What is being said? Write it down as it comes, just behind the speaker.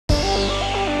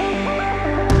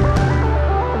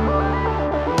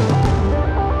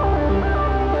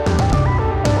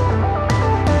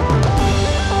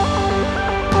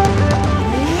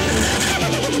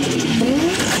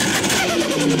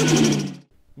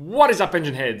What is up,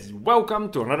 engine heads?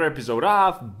 Welcome to another episode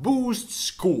of Boost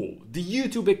School, the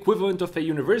YouTube equivalent of a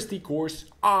university course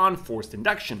on forced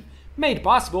induction, made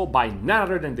possible by none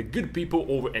other than the good people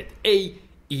over at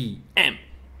AEM.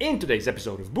 In today's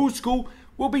episode of Boost School,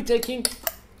 we'll be taking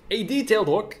a detailed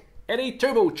look at a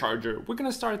turbocharger. We're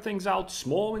gonna start things out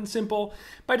small and simple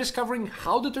by discovering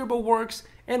how the turbo works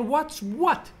and what's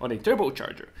what on a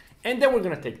turbocharger. And then we're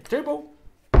gonna take the turbo,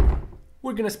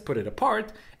 we're going to split it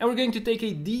apart, and we're going to take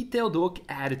a detailed look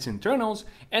at its internals,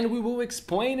 and we will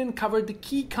explain and cover the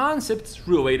key concepts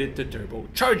related to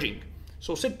turbocharging.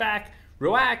 So sit back,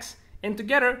 relax, and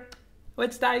together,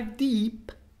 let's dive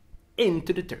deep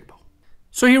into the turbo.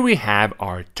 So here we have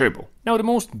our turbo. Now, the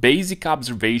most basic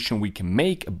observation we can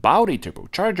make about a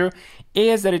turbocharger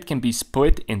is that it can be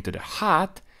split into the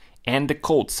hot and the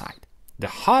cold side. The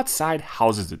hot side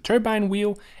houses the turbine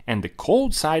wheel and the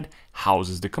cold side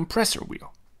houses the compressor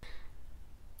wheel.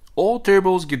 All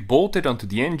turbos get bolted onto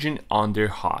the engine on their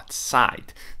hot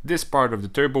side. This part of the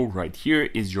turbo right here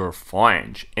is your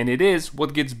flange, and it is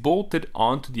what gets bolted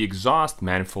onto the exhaust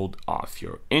manifold of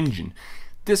your engine.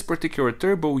 This particular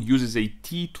turbo uses a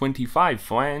T25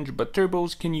 flange, but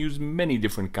turbos can use many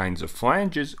different kinds of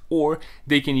flanges, or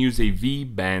they can use a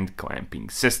V-band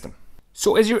clamping system.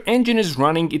 So as your engine is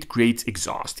running, it creates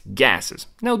exhaust gases.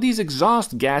 Now, these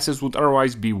exhaust gases would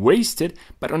otherwise be wasted,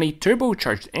 but on a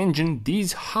turbocharged engine,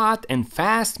 these hot and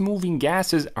fast-moving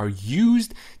gases are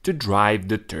used to drive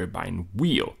the turbine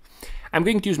wheel. I'm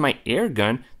going to use my air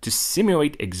gun to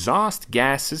simulate exhaust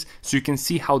gases so you can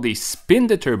see how they spin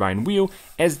the turbine wheel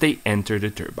as they enter the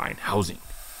turbine housing.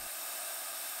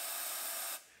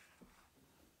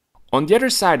 On the other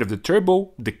side of the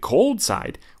turbo, the cold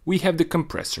side, we have the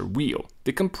compressor wheel.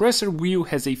 The compressor wheel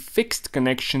has a fixed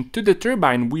connection to the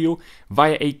turbine wheel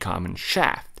via a common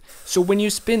shaft. So when you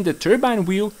spin the turbine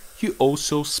wheel, you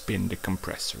also spin the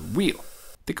compressor wheel.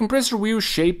 The compressor wheel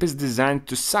shape is designed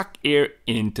to suck air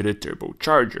into the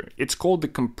turbocharger. It's called the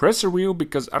compressor wheel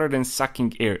because other than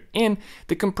sucking air in,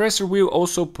 the compressor wheel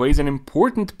also plays an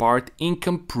important part in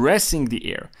compressing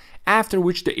the air, after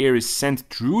which the air is sent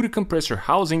through the compressor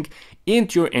housing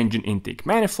into your engine intake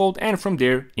manifold and from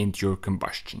there into your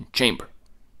combustion chamber.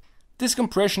 This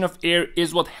compression of air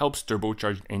is what helps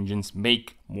turbocharged engines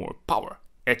make more power.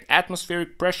 At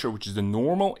atmospheric pressure, which is the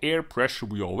normal air pressure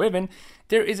we all live in,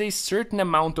 there is a certain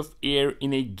amount of air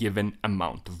in a given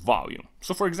amount of volume.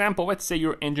 So for example, let's say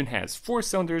your engine has 4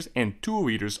 cylinders and 2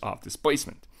 liters of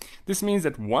displacement. This means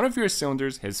that one of your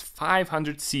cylinders has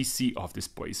 500 cc of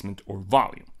displacement or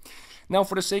volume. Now,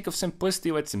 for the sake of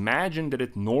simplicity, let's imagine that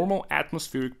at normal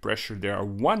atmospheric pressure there are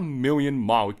 1 million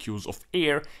molecules of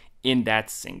air in that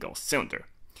single cylinder.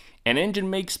 An engine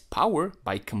makes power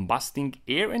by combusting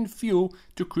air and fuel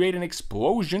to create an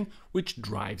explosion which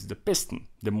drives the piston.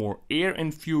 The more air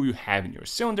and fuel you have in your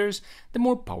cylinders, the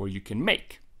more power you can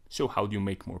make. So how do you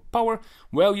make more power?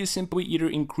 Well, you simply either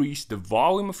increase the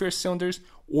volume of your cylinders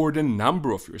or the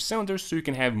number of your cylinders so you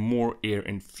can have more air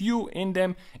and fuel in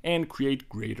them and create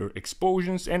greater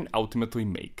explosions and ultimately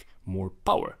make more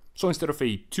power. So instead of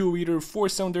a 2-liter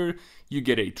 4-cylinder, you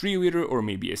get a 3-liter or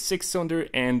maybe a 6-cylinder,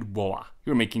 and voila,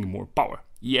 you're making more power.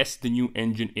 Yes, the new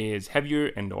engine is heavier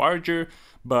and larger,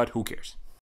 but who cares?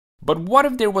 But what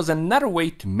if there was another way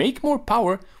to make more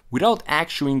power without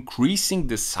actually increasing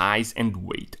the size and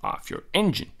weight of your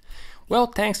engine? Well,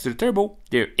 thanks to the turbo,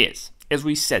 there is. As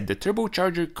we said, the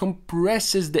turbocharger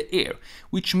compresses the air,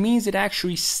 which means it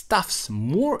actually stuffs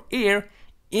more air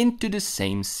into the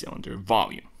same cylinder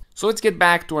volume. So let's get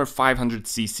back to our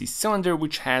 500cc cylinder,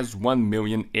 which has 1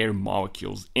 million air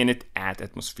molecules in it at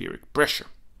atmospheric pressure.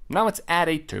 Now let's add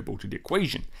a turbo to the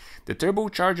equation. The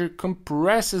turbocharger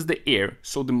compresses the air,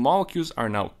 so the molecules are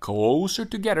now closer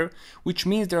together, which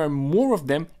means there are more of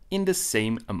them in the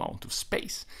same amount of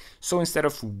space. So instead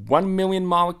of 1 million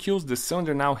molecules, the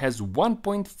cylinder now has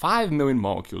 1.5 million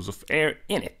molecules of air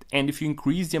in it. And if you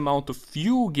increase the amount of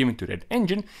fuel given to that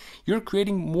engine, you're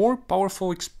creating more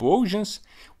powerful explosions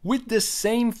with the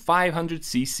same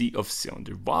 500cc of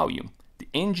cylinder volume. The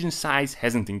engine size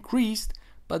hasn't increased,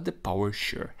 but the power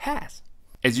sure has.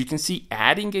 As you can see,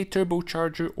 adding a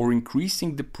turbocharger or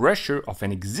increasing the pressure of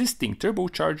an existing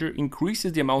turbocharger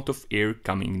increases the amount of air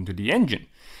coming into the engine.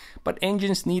 But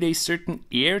engines need a certain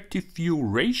air-to-fuel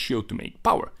ratio to make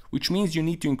power, which means you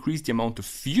need to increase the amount of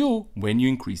fuel when you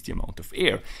increase the amount of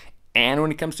air. And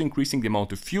when it comes to increasing the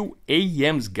amount of fuel,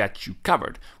 AEM's got you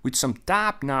covered with some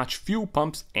top-notch fuel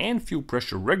pumps and fuel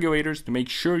pressure regulators to make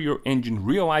sure your engine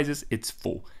realizes its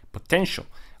full potential.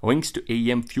 Links to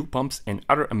AEM fuel pumps and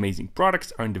other amazing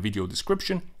products are in the video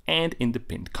description and in the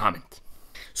pinned comment.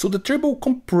 So the turbo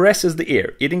compresses the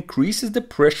air, it increases the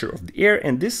pressure of the air,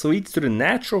 and this leads to the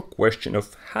natural question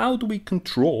of how do we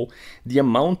control the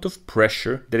amount of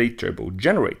pressure that a turbo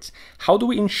generates? How do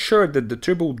we ensure that the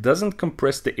turbo doesn't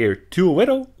compress the air too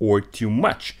little or too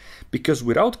much? Because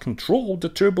without control, the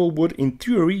turbo would, in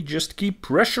theory, just keep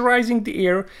pressurizing the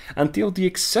air until the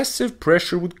excessive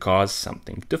pressure would cause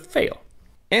something to fail.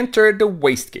 Enter the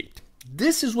wastegate.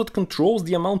 This is what controls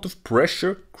the amount of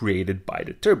pressure created by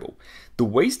the turbo. The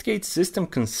wastegate system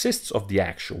consists of the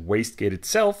actual wastegate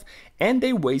itself and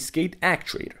a wastegate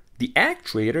actuator. The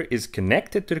actuator is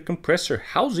connected to the compressor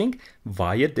housing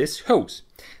via this hose.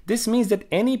 This means that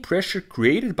any pressure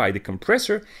created by the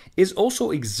compressor is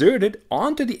also exerted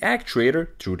onto the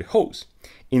actuator through the hose.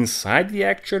 Inside the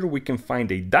actuator we can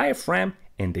find a diaphragm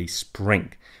and a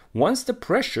spring. Once the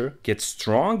pressure gets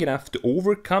strong enough to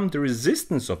overcome the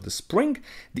resistance of the spring,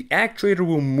 the actuator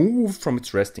will move from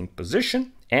its resting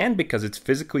position, and because it's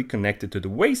physically connected to the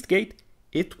wastegate,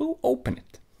 it will open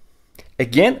it.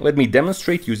 Again, let me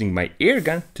demonstrate using my air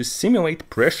gun to simulate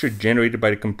pressure generated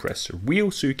by the compressor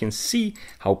wheel so you can see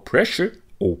how pressure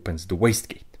opens the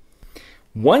wastegate.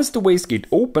 Once the wastegate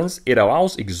opens, it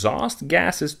allows exhaust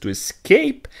gases to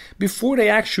escape before they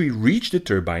actually reach the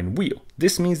turbine wheel.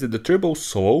 This means that the turbo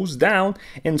slows down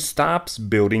and stops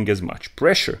building as much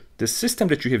pressure. The system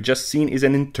that you have just seen is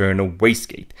an internal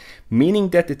wastegate, meaning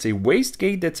that it's a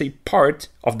wastegate that's a part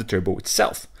of the turbo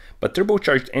itself. But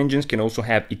turbocharged engines can also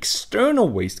have external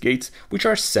wastegates which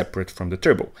are separate from the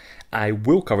turbo. I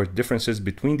will cover differences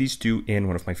between these two in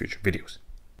one of my future videos.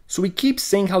 So we keep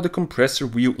saying how the compressor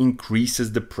wheel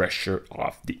increases the pressure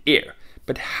of the air.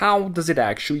 But how does it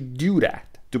actually do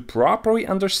that? To properly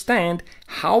understand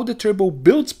how the turbo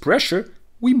builds pressure,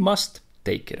 we must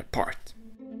take it apart.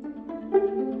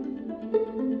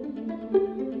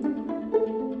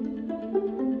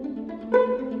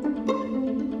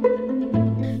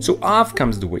 So off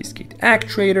comes the wastegate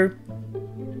actuator.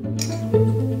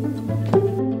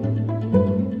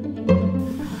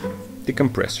 The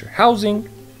compressor housing.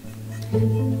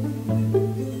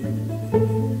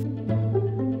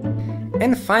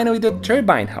 And finally the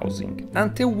turbine housing,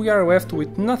 until we are left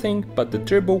with nothing but the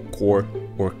turbo core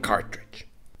or cartridge.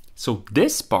 So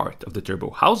this part of the turbo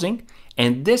housing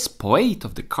and this plate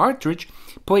of the cartridge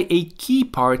play a key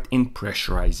part in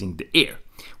pressurizing the air.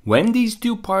 When these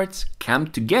two parts come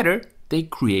together, they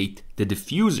create the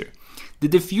diffuser. The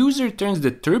diffuser turns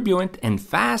the turbulent and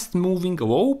fast-moving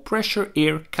low-pressure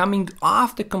air coming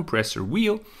off the compressor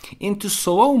wheel into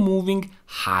slow-moving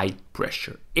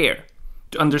high-pressure air.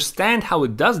 To understand how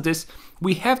it does this,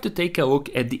 we have to take a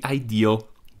look at the ideal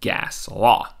gas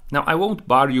law. Now, I won't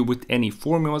bother you with any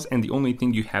formulas, and the only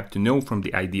thing you have to know from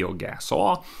the ideal gas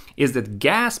law is that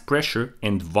gas pressure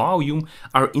and volume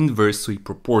are inversely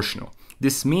proportional.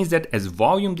 This means that as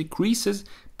volume decreases,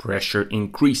 pressure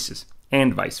increases,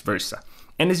 and vice versa.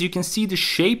 And as you can see, the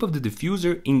shape of the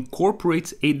diffuser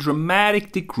incorporates a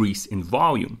dramatic decrease in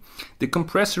volume. The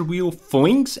compressor wheel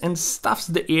flings and stuffs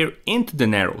the air into the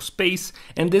narrow space,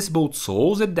 and this both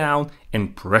slows it down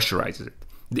and pressurizes it.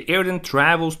 The air then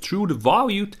travels through the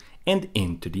volute and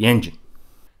into the engine.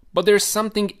 But there's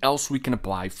something else we can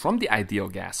apply from the ideal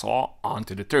gas law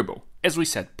onto the turbo. As we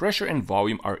said, pressure and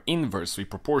volume are inversely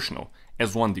proportional.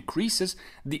 As one decreases,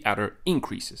 the other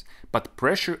increases. But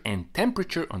pressure and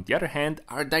temperature, on the other hand,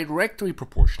 are directly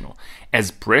proportional.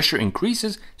 As pressure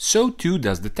increases, so too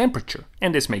does the temperature.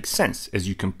 And this makes sense. As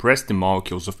you compress the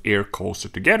molecules of air closer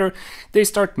together, they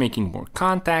start making more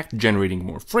contact, generating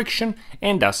more friction,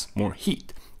 and thus more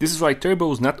heat. This is why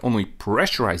turbos not only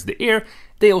pressurize the air,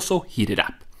 they also heat it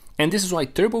up. And this is why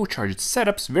turbocharged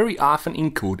setups very often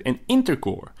include an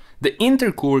intercooler. The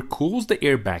intercooler cools the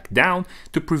air back down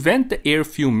to prevent the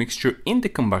air-fuel mixture in the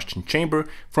combustion chamber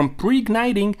from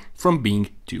pre-igniting from being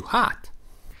too hot.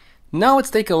 Now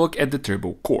let's take a look at the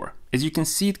turbo core. As you can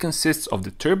see, it consists of the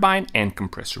turbine and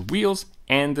compressor wheels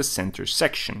and the center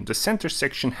section. The center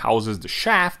section houses the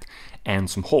shaft and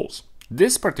some holes.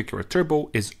 This particular turbo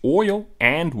is oil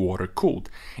and water cooled.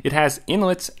 It has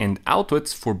inlets and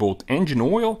outlets for both engine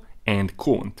oil and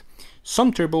coolant.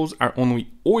 Some turbos are only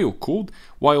oil cooled,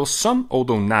 while some,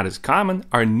 although not as common,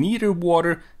 are neither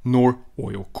water nor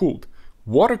oil cooled.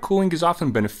 Water cooling is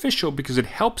often beneficial because it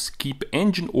helps keep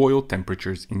engine oil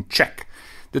temperatures in check.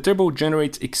 The turbo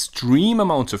generates extreme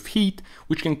amounts of heat,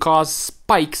 which can cause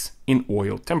spikes in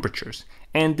oil temperatures,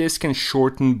 and this can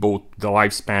shorten both the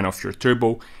lifespan of your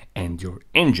turbo and your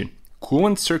engine.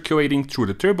 Coolant circulating through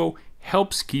the turbo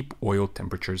helps keep oil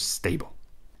temperatures stable.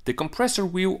 The compressor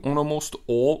wheel on almost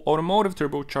all automotive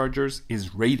turbochargers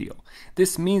is radial.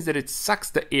 This means that it sucks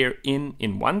the air in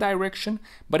one direction,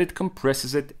 but it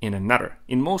compresses it in another,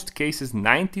 in most cases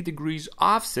 90 degrees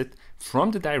offset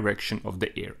from the direction of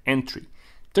the air entry.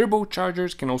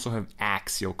 Turbochargers can also have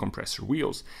axial compressor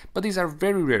wheels, but these are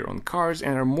very rare on cars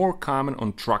and are more common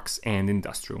on trucks and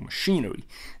industrial machinery.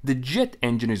 The jet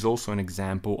engine is also an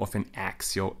example of an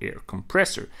axial air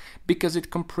compressor, because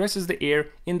it compresses the air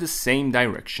in the same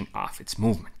direction of its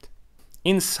movement.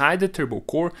 Inside the turbo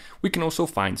core, we can also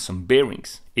find some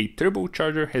bearings. A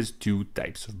turbocharger has two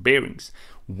types of bearings,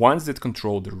 ones that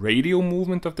control the radial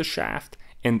movement of the shaft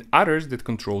and others that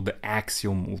control the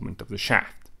axial movement of the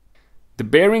shaft. The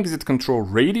bearings that control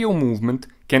radial movement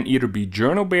can either be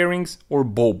journal bearings or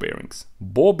ball bearings.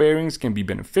 Ball bearings can be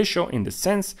beneficial in the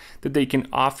sense that they can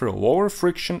offer lower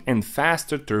friction and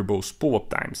faster turbo spool-up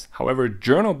times. However,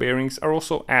 journal bearings are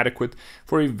also adequate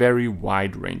for a very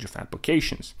wide range of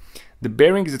applications. The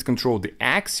bearings that control the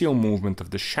axial movement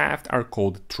of the shaft are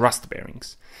called thrust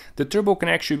bearings. The turbo can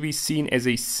actually be seen as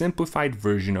a simplified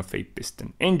version of a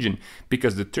piston engine,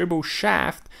 because the turbo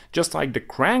shaft, just like the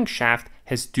crankshaft,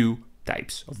 has two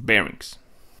types of bearings.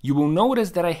 You will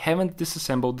notice that I haven't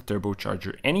disassembled the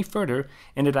turbocharger any further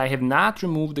and that I have not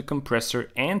removed the compressor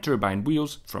and turbine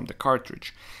wheels from the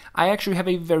cartridge. I actually have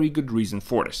a very good reason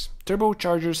for this.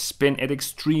 Turbochargers spin at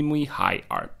extremely high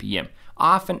RPM,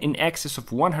 often in excess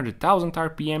of 100,000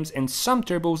 RPMs, and some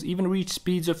turbos even reach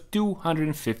speeds of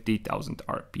 250,000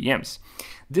 RPMs.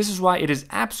 This is why it is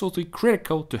absolutely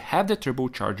critical to have the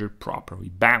turbocharger properly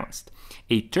balanced.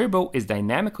 A turbo is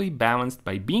dynamically balanced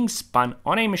by being spun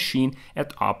on a machine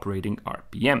at operating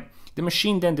RPM. The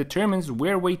machine then determines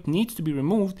where weight needs to be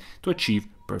removed to achieve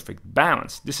perfect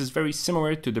balance. This is very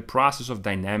similar to the process of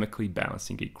dynamically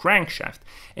balancing a crankshaft,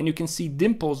 and you can see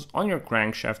dimples on your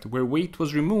crankshaft where weight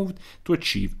was removed to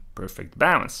achieve perfect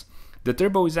balance. The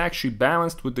turbo is actually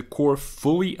balanced with the core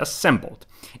fully assembled,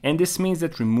 and this means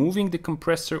that removing the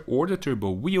compressor or the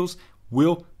turbo wheels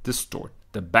will distort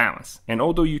the balance. And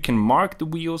although you can mark the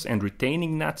wheels and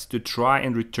retaining nuts to try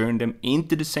and return them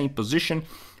into the same position,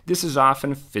 this is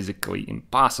often physically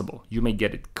impossible. You may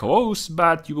get it close,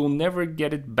 but you will never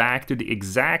get it back to the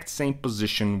exact same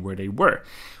position where they were,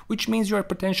 which means you are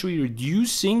potentially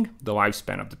reducing the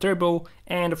lifespan of the turbo,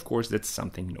 and of course that's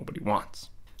something nobody wants.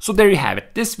 So there you have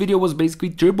it. This video was basically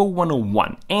Turbo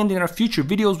 101, and in our future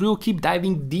videos we will keep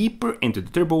diving deeper into the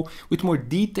turbo with more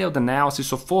detailed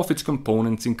analysis of all of its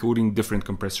components, including different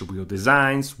compressor wheel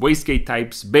designs, wastegate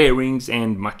types, bearings,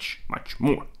 and much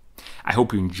more. I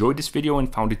hope you enjoyed this video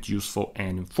and found it useful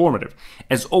and informative.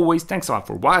 As always, thanks a lot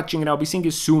for watching, and I'll be seeing you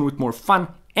soon with more fun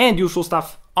and useful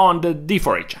stuff on the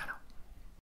D4A channel.